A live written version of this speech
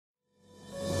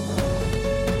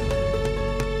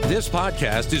This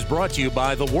podcast is brought to you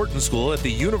by the Wharton School at the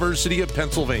University of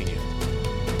Pennsylvania.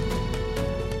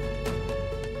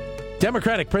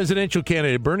 Democratic presidential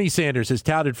candidate Bernie Sanders has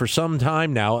touted for some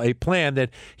time now a plan that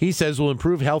he says will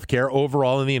improve health care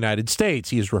overall in the United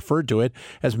States. He has referred to it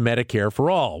as Medicare for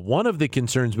All. One of the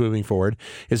concerns moving forward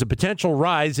is a potential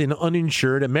rise in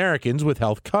uninsured Americans with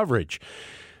health coverage.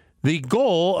 The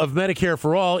goal of Medicare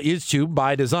for All is to,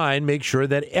 by design, make sure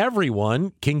that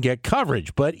everyone can get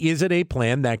coverage. But is it a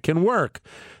plan that can work?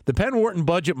 The Penn Wharton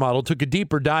budget model took a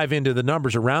deeper dive into the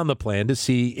numbers around the plan to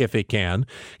see if it can.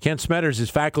 Kent Smetters is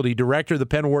faculty director of the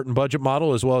Penn Wharton budget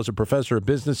model, as well as a professor of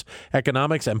business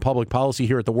economics and public policy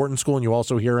here at the Wharton School. And you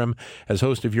also hear him as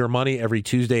host of Your Money every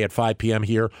Tuesday at 5 p.m.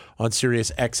 here on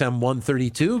Sirius XM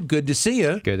 132. Good to see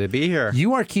you. Good to be here.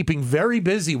 You are keeping very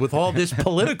busy with all this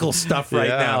political stuff right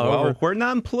now. Well, we're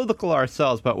non-political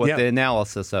ourselves, but with the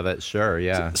analysis of it, sure,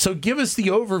 yeah. So give us the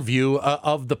overview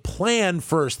of the plan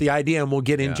first, the idea, and we'll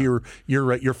get into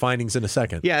your findings in a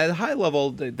second. Yeah, at a high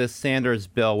level, the Sanders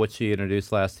bill, which he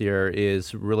introduced last year,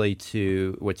 is really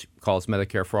which calls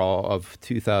Medicare for All of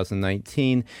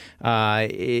 2019,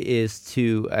 is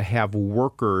to have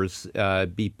workers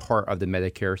be part of the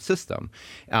Medicare system.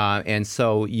 And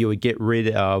so you would get rid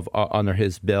of, under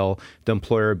his bill, the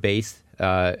employer-based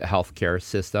healthcare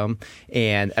system,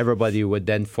 and everybody would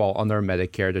then fall under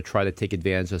Medicare to try to take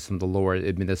advantage of some of the lower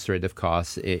administrative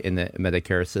costs in the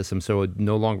Medicare system. So it would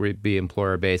no longer be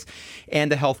employer-based,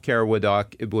 and the healthcare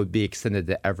would be extended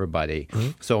to everybody. Mm-hmm.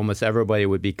 So almost everybody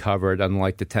would be covered,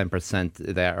 unlike the 10%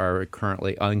 that are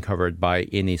currently uncovered by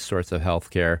any source of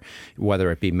healthcare,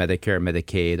 whether it be Medicare,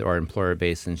 Medicaid, or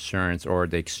employer-based insurance, or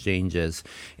the exchanges.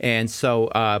 And so,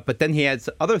 but then he adds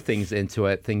other things into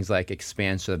it, things like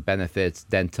expansion of benefits,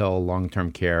 dental,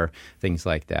 long-term care, things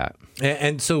like that.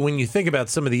 And so when you think about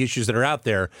some of the issues that are out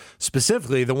there,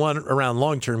 specifically the one around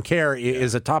long-term care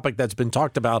is a topic that's been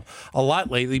talked about a lot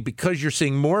lately, because you're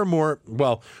seeing more and more,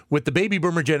 well, with the baby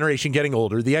boomer generation getting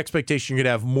older, the expectation you're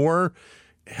going to have more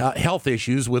health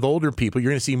issues with older people.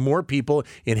 You're going to see more people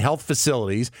in health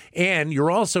facilities, and you're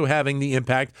also having the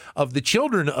impact of the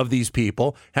children of these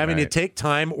people having to take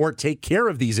time or take care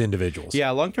of these individuals. Yeah,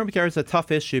 long-term care is a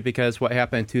tough issue because what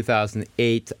happened in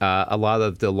 2008, a lot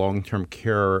of the long-term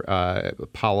care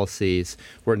policies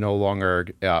were no longer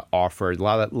offered. A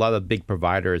lot of big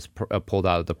providers pulled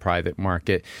out of the private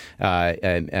market,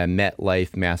 and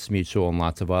MetLife, MassMutual, and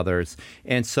lots of others.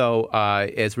 And so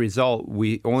as a result,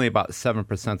 only about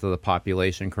 7% of the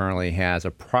population currently has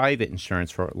a private insurance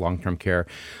for long-term care.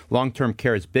 Long-term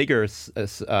care's bigger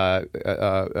funder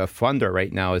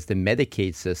right now is the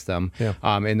Medicaid system. Yeah.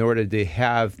 In order to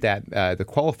have that, to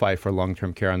qualify for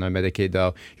long-term care on the Medicaid,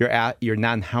 though, your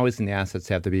non-housing assets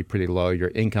have to be pretty low. Your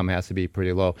income has to be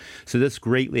pretty low. So this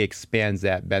greatly expands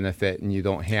that benefit, and you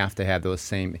don't have to have those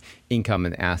same income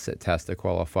and asset tests to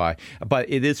qualify. But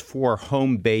it is for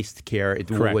home-based care. It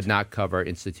would not cover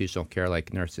institutional care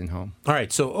like nursing home. All right.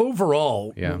 So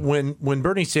overall, when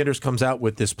Bernie Sanders comes out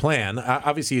with this plan,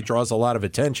 obviously it draws a lot of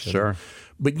attention. Sure.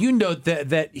 But you note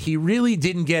that he really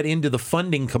didn't get into the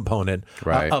funding component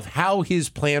of how his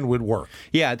plan would work.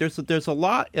 Yeah, there's a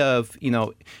lot of,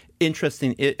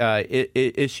 interesting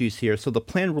issues here. So the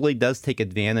plan really does take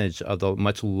advantage of the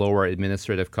much lower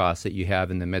administrative costs that you have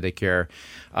in the Medicare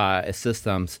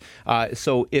systems.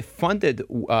 So if funded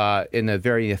in a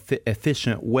very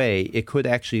efficient way, it could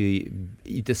actually,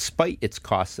 despite its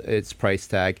cost, its price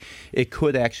tag, it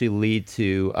could actually lead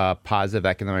to positive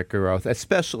economic growth,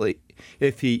 especially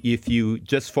if you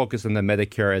just focus on the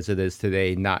Medicare as it is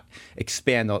today, not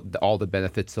expand all the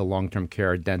benefits to long-term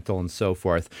care, dental, and so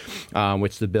forth,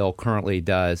 which the bill currently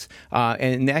does.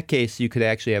 And in that case, you could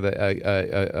actually have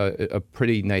a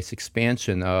pretty nice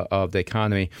expansion of the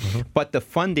economy. Mm-hmm. But the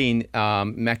funding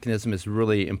mechanism is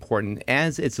really important.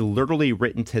 As it's literally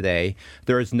written today,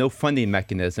 there is no funding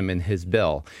mechanism in his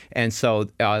bill. And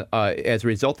so as a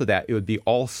result of that, it would be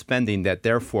all spending that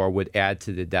therefore would add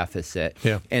to the deficit.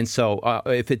 Yeah. And so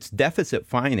if it's deficit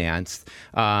financed,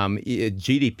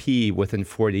 GDP within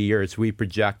 40 years, we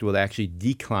project will actually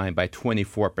decline by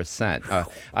 24%,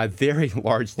 a very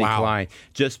large decline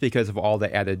just because of all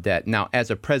the added debt. Now,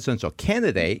 as a presidential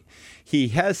candidate, he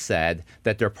has said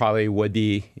that there probably would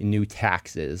be new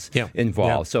taxes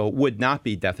involved. So it would not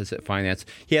be deficit finance.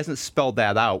 He hasn't spelled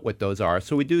that out, what those are.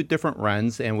 So we do different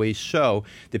runs, and we show,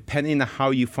 depending on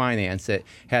how you finance it,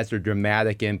 has a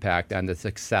dramatic impact on the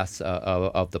success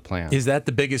of the plan. Is that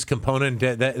the biggest component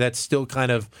that's still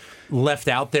kind of left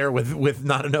out there with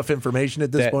not enough information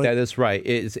at this point? That is right.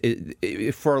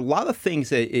 For a lot of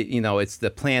things, it's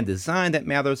the plan design that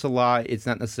matters a lot. It's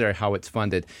not necessarily how it's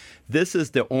funded. this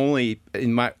is the only,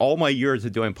 in all my years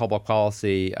of doing public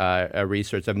policy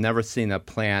research, I've never seen a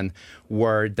plan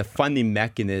where the funding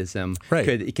mechanism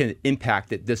can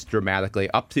impact it this dramatically,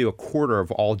 up to a quarter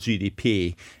of all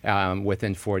GDP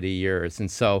within 40 years. And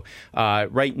so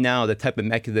right now, the type of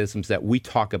mechanisms that we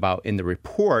talk about in the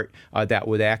report that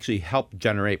would actually help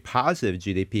generate positive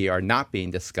GDP are not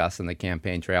being discussed in the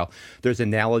campaign trail. There's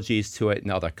analogies to it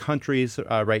in other countries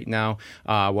right now,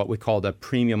 what we call the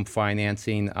premium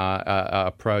financing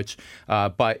approach.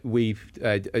 But we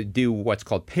do what's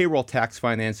called payroll tax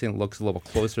financing. It looks a little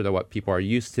closer to what people are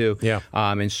used to,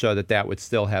 and show that would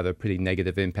still have a pretty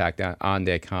negative impact on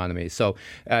the economy. So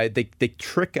the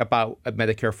trick about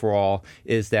Medicare for All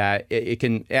is that it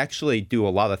can actually do a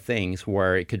lot of things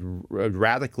where it could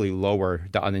radically lower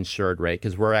the uninsured rate,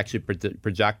 because we're actually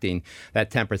projecting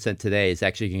that 10% today is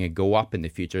actually going to go up in the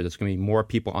future. There's going to be more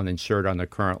people uninsured on the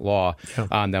current law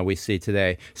than we see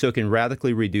today. So it can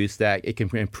radically reduce that. It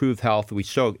can improve health. We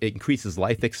show it increases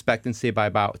life expectancy by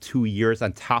about 2 years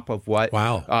on top of what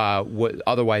would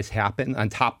otherwise happen, on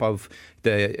top of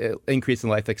the increase in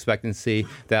life expectancy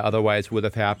that otherwise would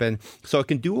have happened. So it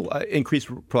can do increase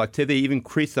productivity, even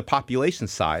increase the population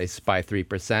size by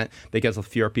 3% because of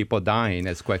fewer people dying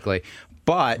as quickly.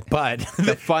 But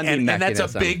the funding mechanism. And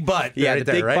that's a big but. Yeah, right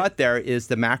the big there, right? but there is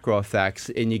the macro effects,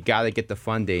 and you got to get the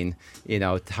funding,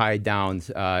 tied down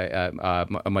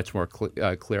much more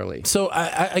clearly. So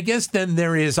I guess then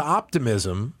there is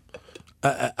optimism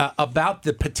about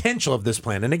the potential of this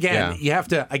plan. And again, you have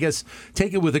to, I guess,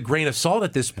 take it with a grain of salt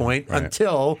at this point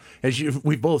until, as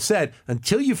we've both said,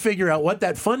 until you figure out what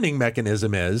that funding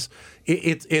mechanism is.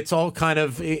 It's all kind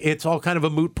of a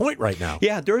moot point right now.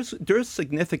 Yeah, there's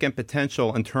significant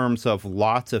potential in terms of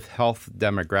lots of health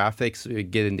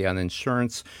demographics, getting the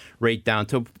uninsurance rate down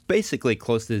to basically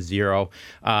close to zero.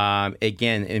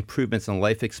 Again, improvements in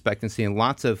life expectancy and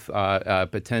lots of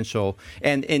potential.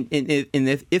 And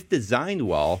if designed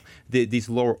well, these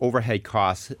lower overhead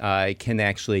costs can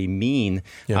actually mean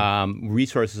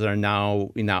resources are now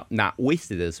not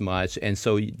wasted as much. And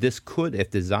so this could,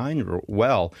 if designed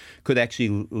well, could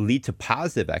actually lead to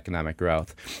positive economic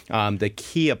growth. The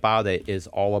key about it is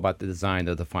all about the design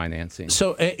of the financing.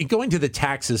 So going to the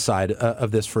taxes side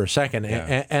of this for a second,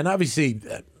 and obviously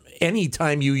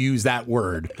anytime you use that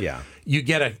word, you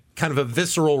get a kind of a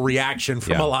visceral reaction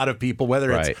from a lot of people,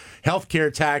 whether it's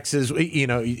healthcare taxes,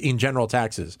 in general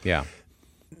taxes. Yeah.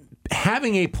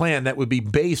 Having a plan that would be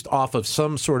based off of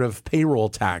some sort of payroll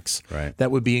tax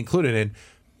that would be included in,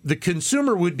 the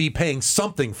consumer would be paying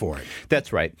something for it.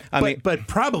 That's right. But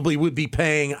probably would be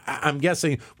paying, I'm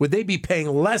guessing, would they be paying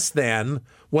less than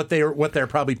what they're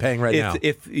probably paying right now?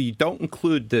 If you don't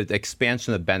include the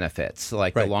expansion of benefits,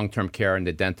 like the long-term care and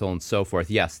the dental and so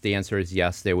forth, yes, the answer is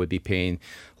yes, they would be paying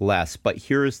less. But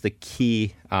here's the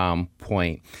key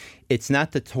point. It's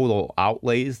not the total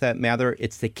outlays that matter.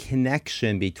 It's the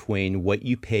connection between what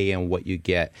you pay and what you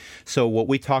get. So what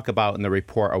we talk about in the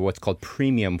report are what's called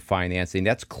premium financing.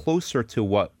 That's closer to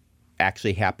what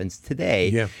actually happens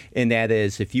today, and that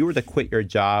is if you were to quit your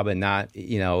job and not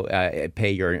pay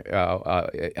your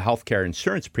healthcare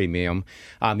insurance premium,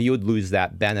 you would lose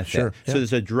that benefit. So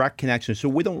there's a direct connection. So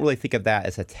we don't really think of that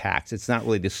as a tax. It's not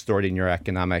really distorting your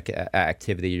economic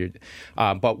activity.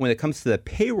 But when it comes to the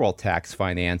payroll tax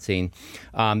financing,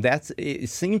 it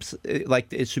seems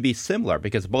like it should be similar,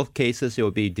 because in both cases it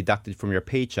would be deducted from your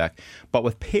paycheck. But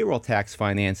with payroll tax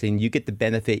financing, you get the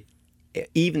benefit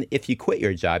even if you quit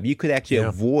your job. You could actually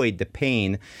avoid the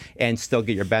pain and still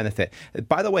get your benefit.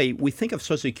 By the way, we think of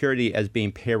Social Security as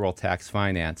being payroll tax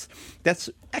finance. It's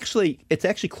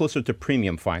actually closer to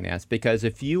premium finance, because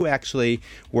if you actually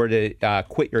were to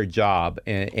quit your job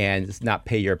and not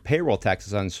pay your payroll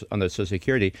taxes under Social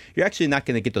Security, you're actually not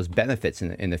going to get those benefits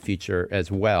in the future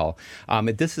as well.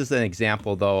 This is an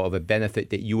example, though, of a benefit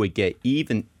that you would get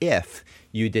even if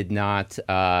you did not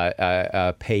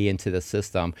pay into the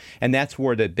system. And that's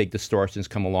where the big distortions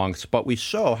come along. But we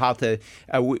show how to,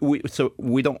 so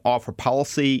we don't offer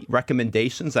policy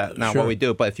recommendations. That's not what we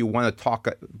do. But if you want to talk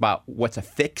about what's a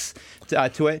fix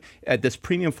to it, this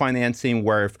premium financing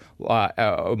where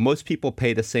most people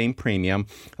pay the same premium,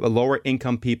 lower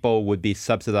income people would be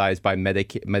subsidized by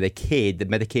Medicaid. The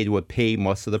Medicaid would pay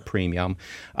most of the premium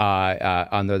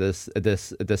under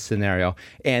this scenario.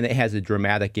 And it has a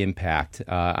dramatic impact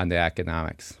on the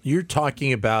economics. You're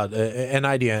talking about an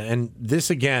idea, and this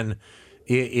again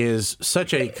is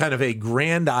such a kind of a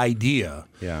grand idea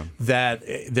that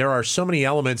there are so many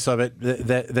elements of it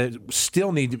that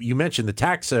still need to, you mentioned the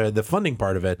tax, the funding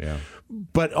part of it,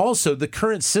 but also the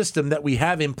current system that we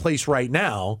have in place right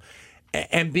now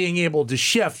and being able to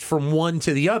shift from one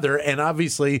to the other, and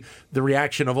obviously the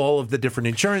reaction of all of the different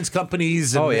insurance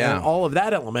companies and, and all of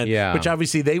that element, which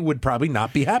obviously they would probably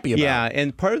not be happy about. Yeah,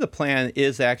 and part of the plan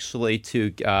is actually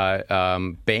to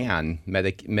ban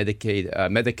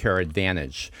Medicare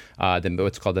Advantage,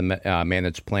 what's called the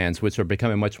managed plans, which are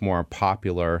becoming much more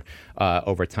popular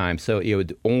over time. So it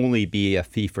would only be a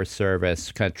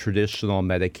fee-for-service, kind of traditional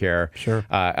Medicare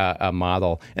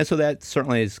model. And so that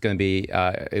certainly is going to be,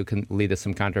 it can lead to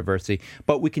some controversy.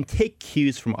 But we can take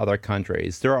cues from other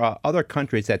countries. There are other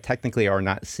countries that technically are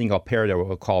not single-payer, that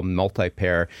we'll call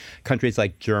multi-payer, countries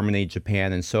like Germany,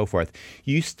 Japan, and so forth.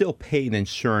 You still pay an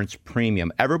insurance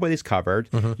premium. Everybody's covered.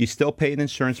 You still pay an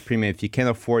insurance premium. If you can't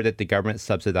afford it, the government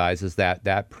subsidizes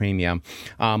that premium.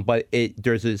 But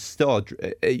there's still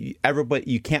everybody,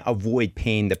 you can't avoid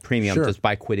paying the premium just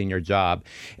by quitting your job.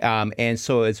 And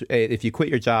so if you quit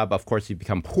your job, of course, you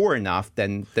become poor enough,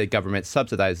 then the government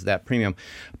subsidizes that premium.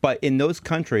 But in those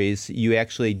countries, you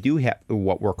actually do have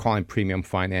what we're calling premium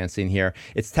financing here.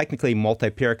 It's technically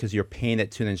multi-payer because you're paying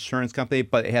it to an insurance company,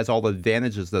 but it has all the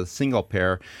advantages of the single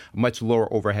payer, much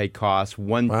lower overhead costs.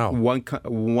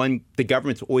 The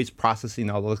government's always processing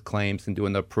all those claims and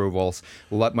doing the approvals,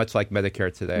 much like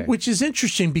Medicare today. Which is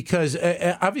interesting because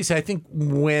obviously I think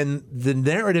when the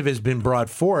narrative has been brought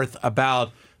forth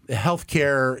about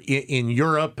healthcare in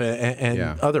Europe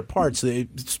and other parts,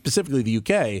 specifically the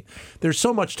UK, there's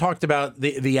so much talked about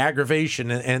the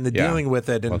aggravation and the dealing with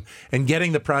it and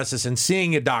getting the process and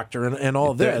seeing a doctor and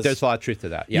all this. There's a lot of truth to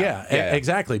that.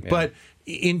 Exactly. Yeah. But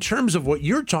in terms of what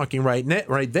you're talking right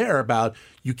there about,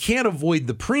 you can't avoid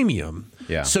the premium.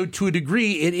 Yeah. So to a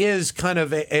degree, it is kind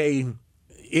of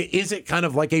is it kind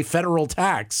of like a federal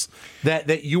tax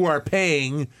that you are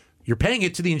paying? You're paying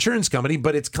it to the insurance company,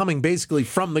 but it's coming basically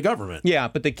from the government. Yeah,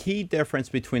 but the key difference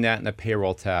between that and the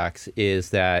payroll tax is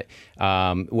that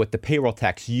with the payroll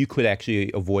tax, you could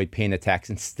actually avoid paying the tax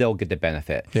and still get the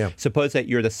benefit. Yeah. Suppose that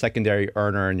you're the secondary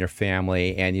earner in your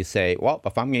family and you say, well,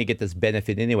 if I'm going to get this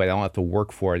benefit anyway, I don't have to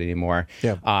work for it anymore.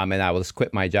 Yeah. And I will just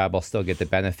quit my job, I'll still get the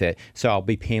benefit. So I'll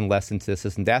be paying less into the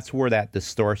system. That's where that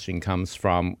distortion comes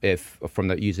from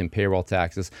using payroll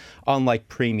taxes. Unlike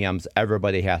premiums,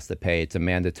 everybody has to pay. It's a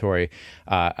mandatory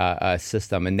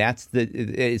system, and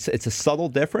it's a subtle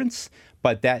difference,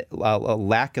 but that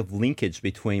lack of linkage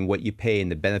between what you pay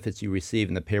and the benefits you receive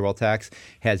in the payroll tax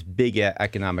has big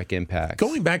economic impacts.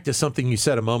 Going back to something you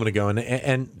said a moment ago,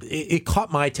 and it caught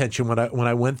my attention when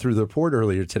I went through the report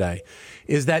earlier today,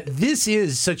 is that this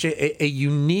is such a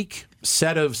unique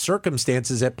set of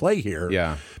circumstances at play here.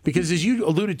 Yeah. Because as you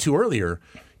alluded to earlier,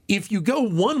 if you go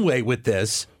one way with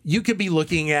this, you could be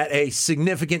looking at a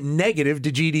significant negative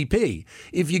to GDP.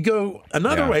 If you go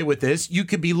another way with this, you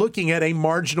could be looking at a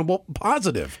marginal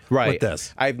positive with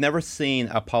this. I've never seen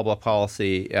a public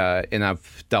policy, and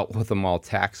I've dealt with them all,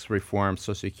 tax reform,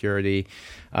 Social Security,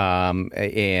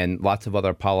 and lots of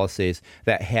other policies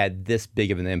that had this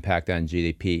big of an impact on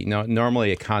GDP.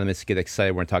 Normally economists get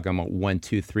excited when we're talking about 1%,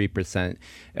 2%,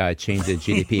 3% change in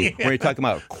GDP. When you're talking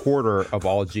about a quarter of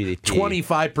all GDP.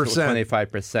 25%.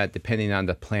 25%, depending on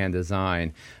the plan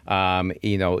design.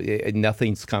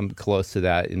 Nothing's come close to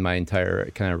that in my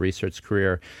entire kind of research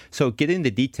career. So getting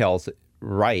the details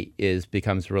right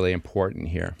becomes really important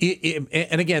here.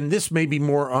 And again, this may be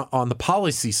more on the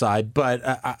policy side, but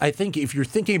I think if you're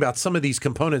thinking about some of these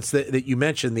components that you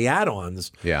mentioned, the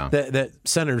add-ons that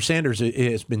Senator Sanders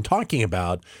has been talking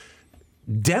about,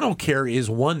 dental care is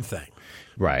one thing.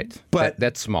 Right. But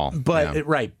that's small. But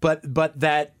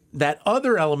that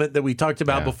other element that we talked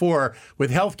about before with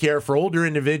healthcare for older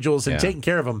individuals and taking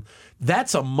care of them,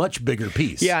 that's a much bigger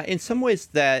piece. Yeah, in some ways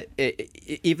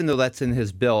even though that's in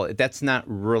his bill, that's not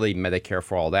really Medicare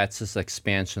for All. That's just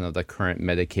expansion of the current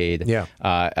Medicaid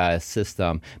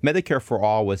system. Medicare for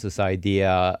All was this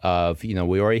idea of,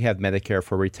 we already have Medicare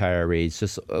for retirees,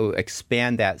 just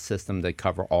expand that system to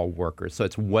cover all workers. So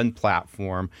it's one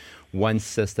platform, one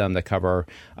system to cover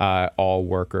all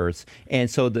workers. And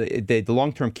so the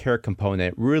long-term care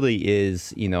component really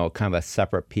is, kind of a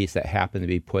separate piece that happened to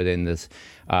be put in this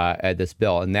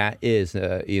bill. And that is,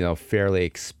 fairly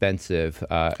expensive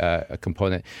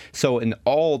component. So in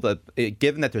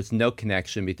given that there's no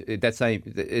connection,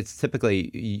 it's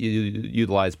typically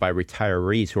utilized by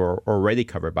retirees who are already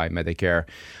covered by Medicare.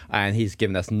 And he's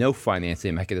given us no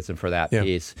financing mechanism for that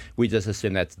piece. We just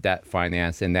assume that's debt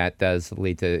finance, and that does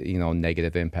lead to,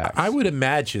 negative impacts. I would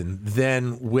imagine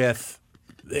then with,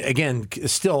 again,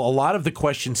 still a lot of the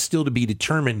questions still to be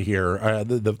determined here,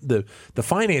 the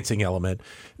financing element,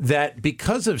 that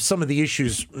because of some of the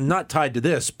issues not tied to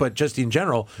this, but just in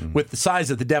general, with the size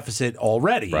of the deficit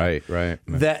already, right.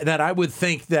 that I would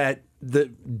think that the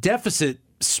deficit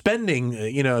spending,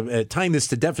 tying this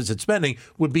to deficit spending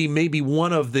would be maybe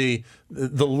one of the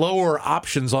lower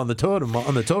options on the totem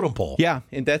pole. Yeah,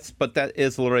 but that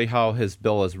is literally how his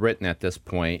bill is written at this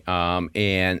point.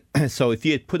 And so if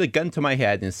you had put a gun to my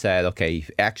head and said, okay,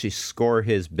 actually score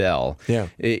his bill,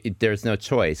 there's no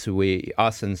choice.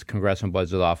 Us in the Congressional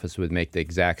Budget Office would make the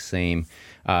exact same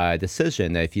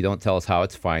decision that if you don't tell us how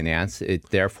it's financed, it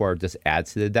therefore just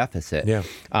adds to the deficit. Yeah.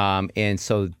 And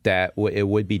so that it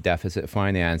would be deficit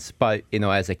finance. But,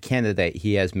 as a candidate,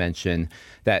 he has mentioned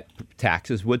that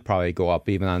taxes would probably go up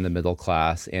even on the middle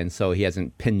class. And so he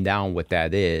hasn't pinned down what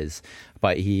that is.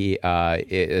 But we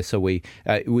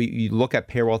look at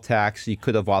payroll tax. You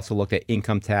could have also looked at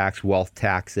income tax, wealth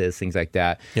taxes, things like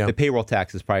that. Yeah. The payroll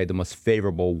tax is probably the most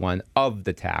favorable one of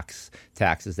the taxes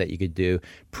that you could do.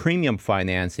 Premium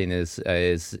financing is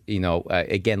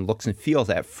again, looks and feels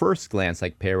at first glance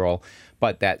like payroll,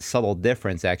 but that subtle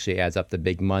difference actually adds up to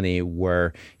big money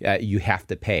where you have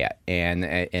to pay it, and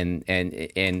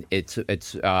it's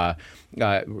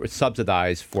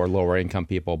subsidized for lower income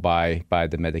people by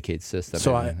the Medicaid system.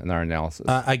 So in our analysis,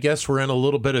 I guess we're in a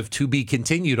little bit of to be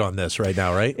continued on this right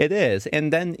now, right? It is,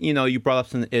 and then you brought up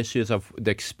some issues of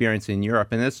the experience in Europe,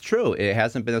 and it's true. It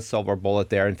hasn't been a silver bullet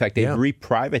there. In fact, they've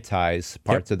reprivatized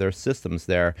parts of their systems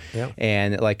there,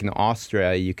 and like in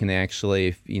Austria, you can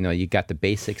actually you got the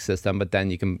basic system, but then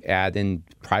you can add in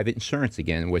private insurance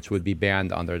again, which would be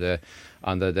banned under the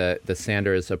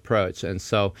Sanders approach. And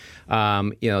so,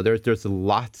 there's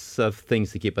lots of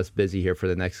things to keep us busy here for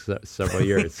the next several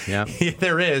years. Yeah,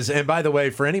 there is. And by the way,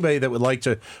 for anybody that would like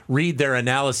to read their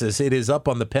analysis, it is up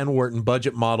on the Penn Wharton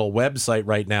Budget Model website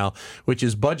right now, which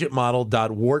is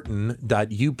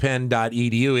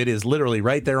budgetmodel.wharton.upenn.edu. It is literally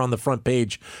right there on the front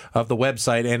page of the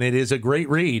website, and it is a great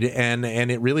read, and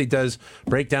it really does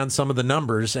break down some of the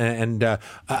numbers. And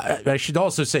I should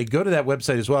also say, go to that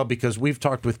website as well, because we've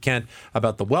talked with Kent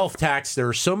about the wealth tax. There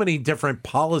are so many different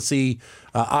policy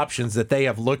options that they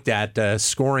have looked at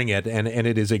scoring it, and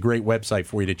it is a great website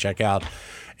for you to check out.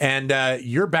 And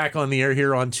you're back on the air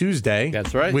here on Tuesday.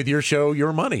 That's right. With your show,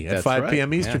 Your Money, at 5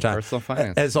 p.m. Eastern Time. Personal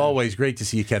finance. As always, great to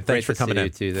see you, Kent. Thanks for coming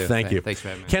in. See you too, Thank you. Thanks for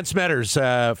having me. Kent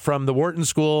Smetters from the Wharton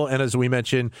School, and as we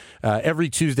mentioned, every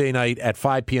Tuesday night at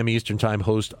 5 p.m. Eastern Time,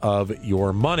 host of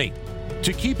Your Money.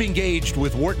 To keep engaged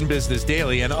with Wharton Business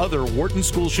Daily and other Wharton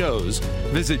School shows,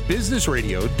 visit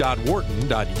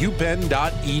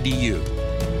businessradio.wharton.upenn.edu.